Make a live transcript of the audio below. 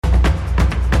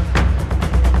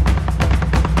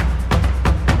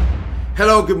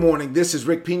Hello, good morning. This is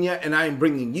Rick Pina, and I am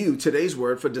bringing you today's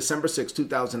word for December 6,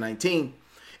 2019.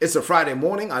 It's a Friday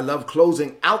morning. I love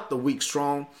closing out the week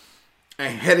strong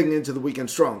and heading into the weekend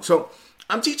strong. So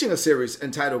I'm teaching a series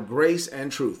entitled Grace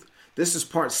and Truth. This is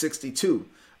part 62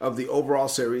 of the overall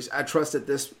series. I trust that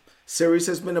this series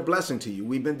has been a blessing to you.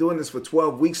 We've been doing this for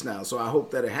 12 weeks now, so I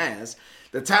hope that it has.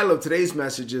 The title of today's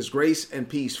message is Grace and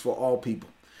Peace for All People.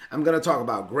 I'm going to talk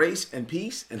about grace and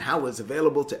peace and how it's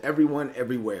available to everyone,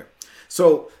 everywhere.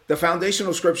 So the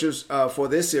foundational scriptures for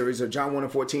this series are John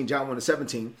 1:14, John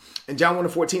 1:17. In John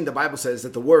 1:14, the Bible says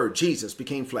that the Word, Jesus,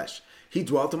 became flesh. He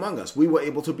dwelt among us. We were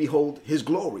able to behold his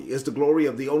glory. It's the glory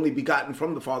of the only begotten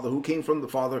from the Father, who came from the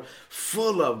Father,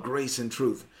 full of grace and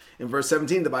truth. In verse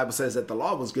 17, the Bible says that the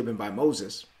law was given by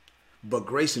Moses, but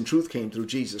grace and truth came through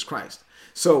Jesus Christ.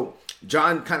 So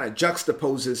John kind of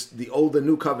juxtaposes the old and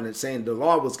new covenant, saying the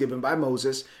law was given by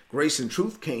Moses, grace and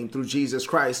truth came through Jesus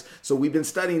Christ. So we've been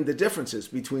studying the differences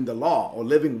between the law, or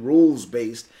living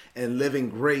rules-based, and living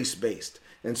grace-based.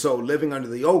 And so living under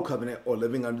the old covenant or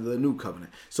living under the new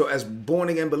covenant. So as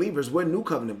born-again believers, we're new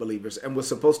covenant believers, and we're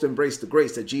supposed to embrace the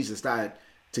grace that Jesus died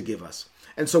to give us.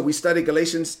 And so we studied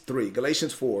Galatians 3,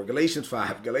 Galatians 4, Galatians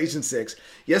 5, Galatians 6.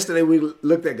 Yesterday we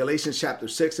looked at Galatians chapter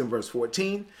 6 and verse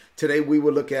 14. Today we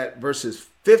will look at verses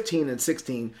 15 and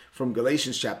 16 from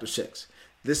Galatians chapter 6.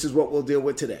 This is what we'll deal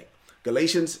with today.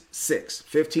 Galatians 6,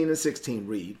 15 and 16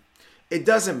 read, "It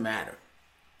doesn't matter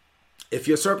if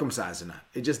you're circumcised or not.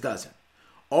 It just doesn't.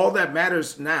 All that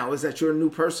matters now is that you're a new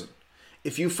person.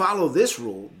 If you follow this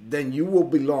rule, then you will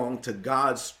belong to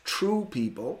God's true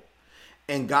people,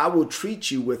 and God will treat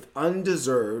you with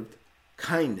undeserved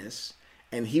kindness,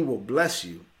 and he will bless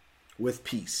you with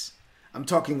peace." I'm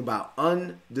talking about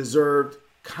undeserved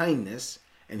kindness,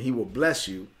 and he will bless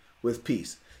you with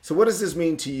peace. So what does this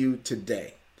mean to you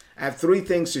today? I have three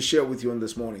things to share with you on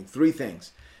this morning. Three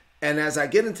things. And as I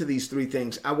get into these three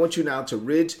things, I want you now to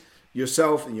rid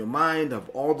yourself and your mind of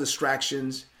all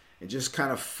distractions and just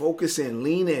kind of focus in,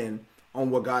 lean in on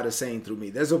what God is saying through me.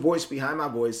 There's a voice behind my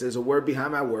voice. There's a word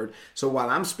behind my word. So while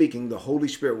I'm speaking, the Holy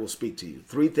Spirit will speak to you.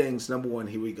 Three things. Number one,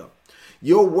 here we go.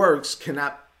 Your works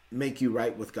cannot make you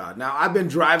right with God. Now, I've been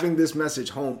driving this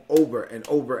message home over and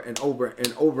over and over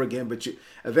and over again, but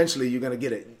eventually you're going to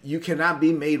get it. You cannot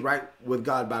be made right with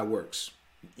God by works.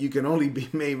 You can only be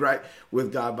made right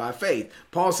with God by faith.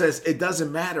 Paul says it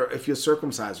doesn't matter if you're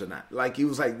circumcised or not. Like he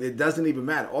was like, it doesn't even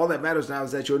matter. All that matters now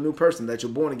is that you're a new person, that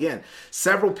you're born again.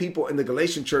 Several people in the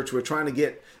Galatian church were trying to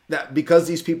get that, because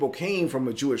these people came from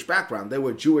a Jewish background. They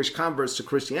were Jewish converts to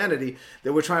Christianity. They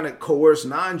were trying to coerce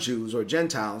non-Jews or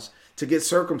Gentiles to get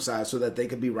circumcised so that they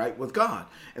could be right with God.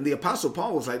 And the Apostle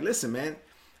Paul was like, listen, man.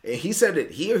 And he said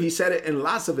it here. He said it in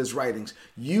lots of his writings.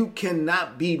 You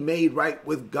cannot be made right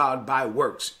with God by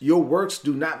works. Your works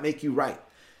do not make you right.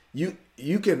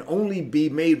 You can only be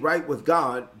made right with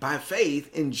God by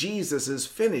faith in Jesus's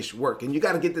finished work. And you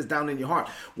got to get this down in your heart.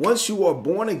 Once you are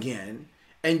born again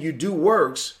and you do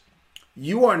works,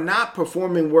 you are not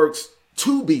performing works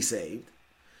to be saved.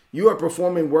 You are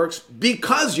performing works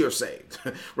because you're saved,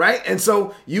 right? And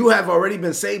so you have already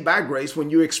been saved by grace when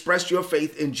you express your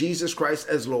faith in Jesus Christ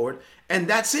as Lord, and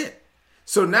that's it.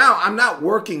 So now I'm not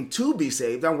working to be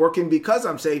saved. I'm working because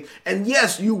I'm saved. And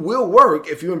yes, you will work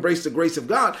if you embrace the grace of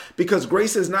God, because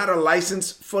grace is not a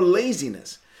license for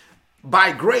laziness.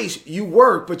 By grace, you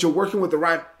work, but you're working with the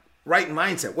right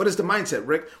mindset. What is the mindset,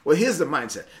 Rick? Well, here's the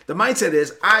mindset. The mindset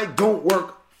is I don't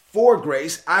work for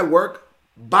grace. I work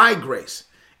by grace.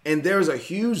 And there's a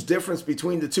huge difference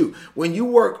between the two. When you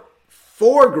work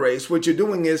for grace, what you're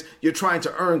doing is you're trying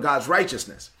to earn God's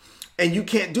righteousness. And you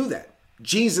can't do that.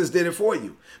 Jesus did it for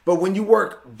you. But when you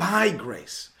work by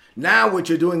grace, now what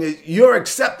you're doing is you're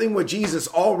accepting what Jesus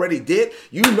already did.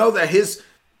 You know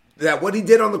that what he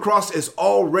did on the cross is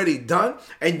already done.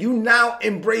 And you now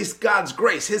embrace God's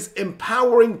grace, his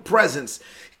empowering presence.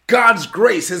 God's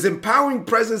grace, his empowering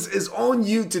presence is on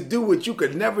you to do what you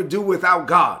could never do without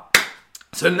God.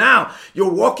 So now you're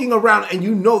walking around and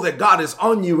you know that God is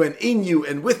on you and in you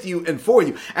and with you and for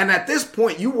you. And at this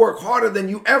point, you work harder than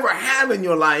you ever have in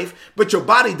your life, but your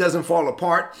body doesn't fall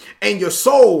apart and your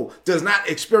soul does not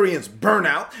experience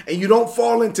burnout and you don't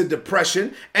fall into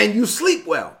depression and you sleep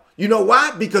well. You know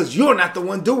why? Because you're not the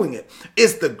one doing it.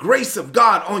 It's the grace of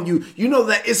God on you. You know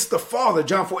that it's the Father,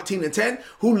 John 14:10,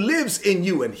 who lives in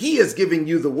you, and he is giving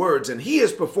you the words and he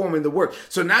is performing the work.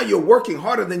 So now you're working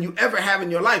harder than you ever have in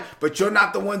your life, but you're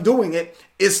not the one doing it.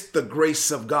 It's the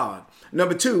grace of God.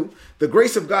 Number two, the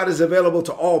grace of God is available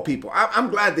to all people.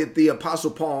 I'm glad that the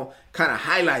Apostle Paul kind of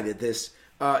highlighted this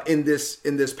in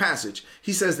this passage.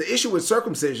 He says the issue with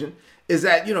circumcision is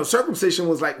that, circumcision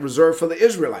was like reserved for the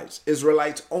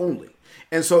Israelites only.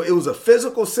 And so it was a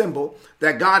physical symbol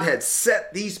that God had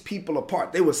set these people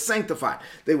apart. They were sanctified.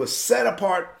 They were set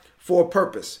apart for a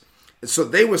purpose. And so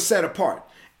they were set apart.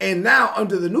 And now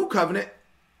under the new covenant,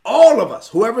 all of us,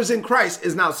 whoever's in Christ,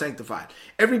 is now sanctified.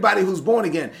 Everybody who's born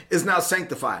again is now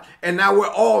sanctified. And now we're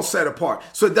all set apart.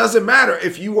 So it doesn't matter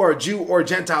if you are a Jew or a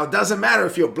Gentile. It doesn't matter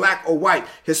if you're black or white,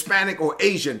 Hispanic or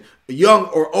Asian, young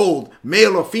or old,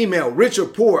 male or female, rich or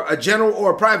poor, a general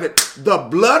or a private. The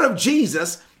blood of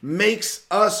Jesus makes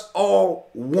us all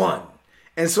one.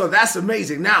 And so that's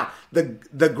amazing. Now,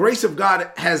 the grace of God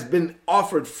has been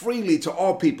offered freely to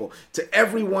all people, to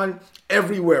everyone,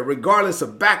 everywhere, regardless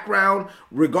of background,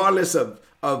 regardless of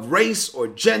race or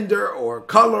gender or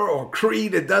color or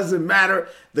creed. It doesn't matter.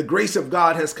 The grace of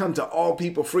God has come to all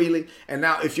people freely. And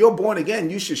now if you're born again,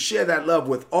 you should share that love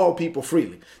with all people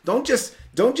freely. Don't just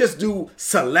do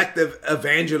selective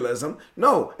evangelism.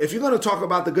 No, if you're going to talk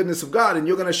about the goodness of God and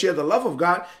you're going to share the love of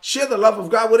God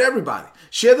with everybody.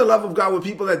 Share the love of God with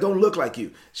people that don't look like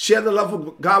you. Share the love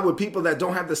of God with people that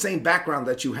don't have the same background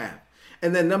that you have.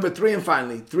 And then number 3, and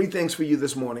finally, 3 things for you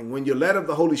this morning. When you're led of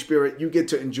the Holy Spirit, you get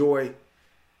to enjoy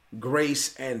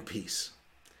grace and peace.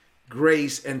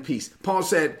 Grace and peace. Paul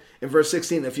said in verse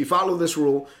 16, if you follow this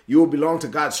rule, you will belong to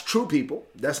God's true people.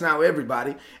 That's now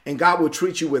everybody. And God will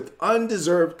treat you with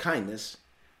undeserved kindness,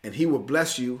 and he will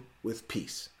bless you with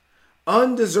peace.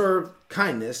 Undeserved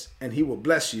kindness, and he will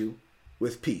bless you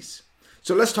with peace.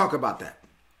 So let's talk about that.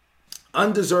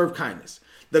 Undeserved kindness.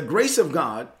 The grace of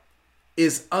God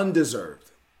is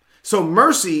undeserved. So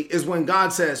mercy is when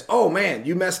God says, oh man,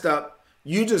 you messed up.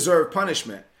 You deserve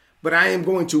punishment, but I am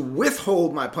going to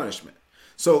withhold my punishment.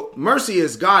 So mercy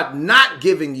is God not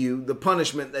giving you the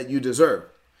punishment that you deserve.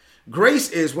 Grace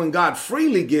is when God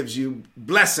freely gives you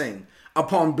blessing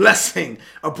upon blessing,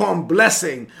 upon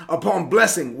blessing, upon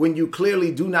blessing, when you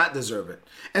clearly do not deserve it.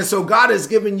 And so God has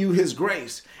given you his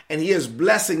grace, and he is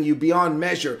blessing you beyond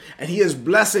measure, and he is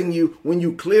blessing you when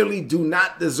you clearly do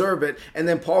not deserve it. And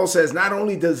then Paul says, not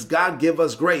only does God give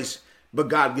us grace, but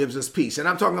God gives us peace. And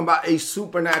I'm talking about a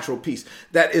supernatural peace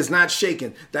that is not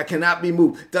shaken, that cannot be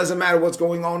moved. Doesn't matter what's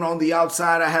going on the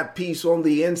outside. I have peace on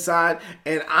the inside,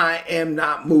 and I am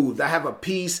not moved. I have a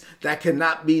peace that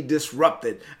cannot be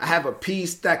disrupted. I have a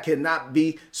peace that cannot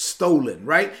be stolen,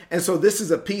 right? And so this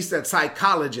is a peace that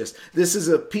psychologists, this is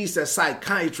a peace that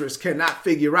psychiatrists cannot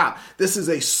figure out. This is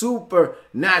a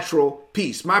supernatural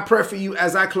peace. My prayer for you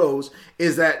as I close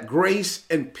is that grace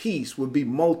and peace would be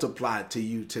multiplied to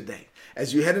you today.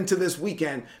 As you head into this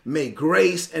weekend, may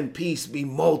grace and peace be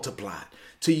multiplied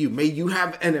to you. May you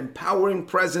have an empowering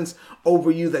presence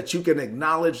over you that you can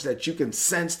acknowledge, that you can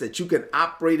sense, that you can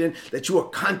operate in, that you are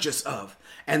conscious of.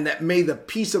 And that may the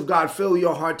peace of God fill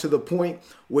your heart to the point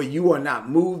where you are not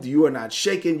moved, you are not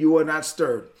shaken, you are not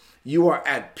stirred. You are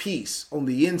at peace on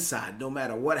the inside, no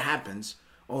matter what happens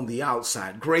on the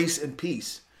outside. Grace and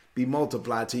peace be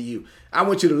multiplied to you. I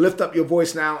want you to lift up your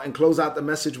voice now and close out the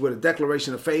message with a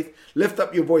declaration of faith. Lift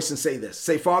up your voice and say this.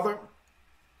 Say, Father,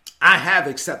 I have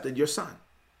accepted your Son,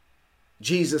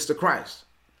 Jesus the Christ,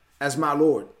 as my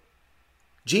Lord.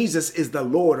 Jesus is the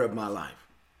Lord of my life.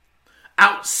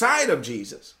 Outside of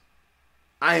Jesus,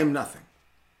 I am nothing.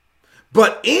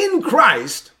 But in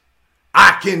Christ,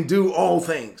 I can do all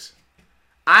things.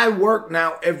 I work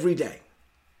now every day,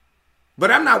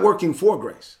 but I'm not working for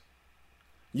grace.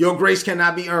 Your grace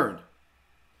cannot be earned.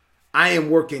 I am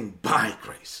working by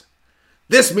grace.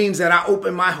 This means that I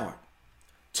open my heart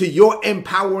to your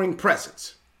empowering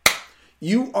presence.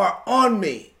 You are on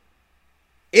me,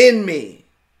 in me,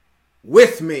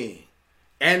 with me,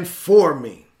 and for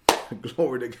me.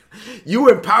 Glory to God. You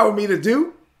empower me to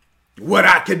do what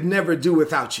I could never do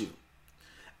without you.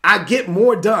 I get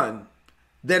more done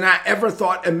than I ever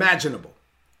thought imaginable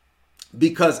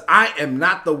because I am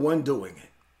not the one doing it.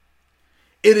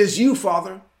 It is you,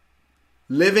 Father,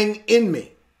 living in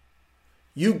me.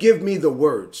 You give me the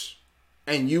words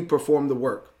and you perform the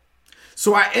work.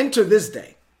 So I enter this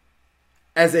day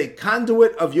as a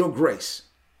conduit of your grace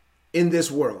in this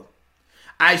world.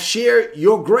 I share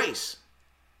your grace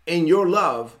and your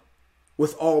love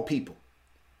with all people.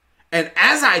 And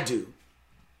as I do,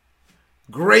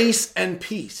 grace and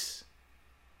peace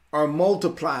are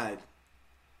multiplied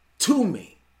to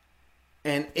me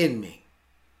and in me.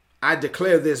 I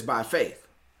declare this by faith.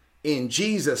 In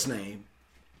Jesus' name,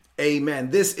 amen.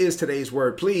 This is today's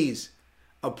word. Please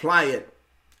apply it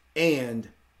and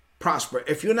prosper.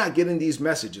 If you're not getting these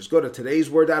messages, go to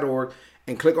todaysword.org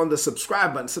and click on the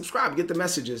subscribe button. Subscribe, get the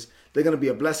messages. They're going to be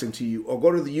a blessing to you. Or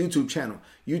go to the YouTube channel,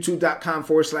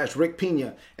 youtube.com/Rick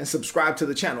Pina, and subscribe to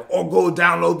the channel. Or go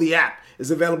download the app. It's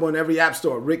available in every app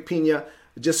store. Rick Pina.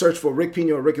 Just search for Rick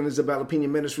Pina or Rick and Isabella Pina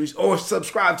Ministries, or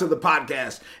subscribe to the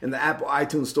podcast in the Apple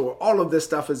iTunes store. All of this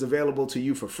stuff is available to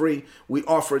you for free. We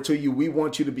offer it to you. We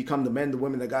want you to become the men, the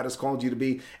women that God has called you to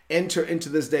be. Enter into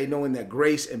this day knowing that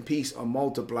grace and peace are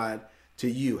multiplied to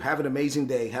you. Have an amazing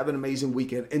day. Have an amazing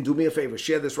weekend. And do me a favor.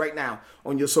 Share this right now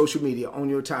on your social media, on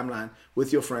your timeline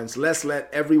with your friends. Let's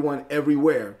let everyone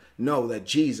everywhere know that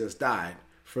Jesus died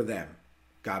for them.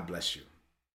 God bless you.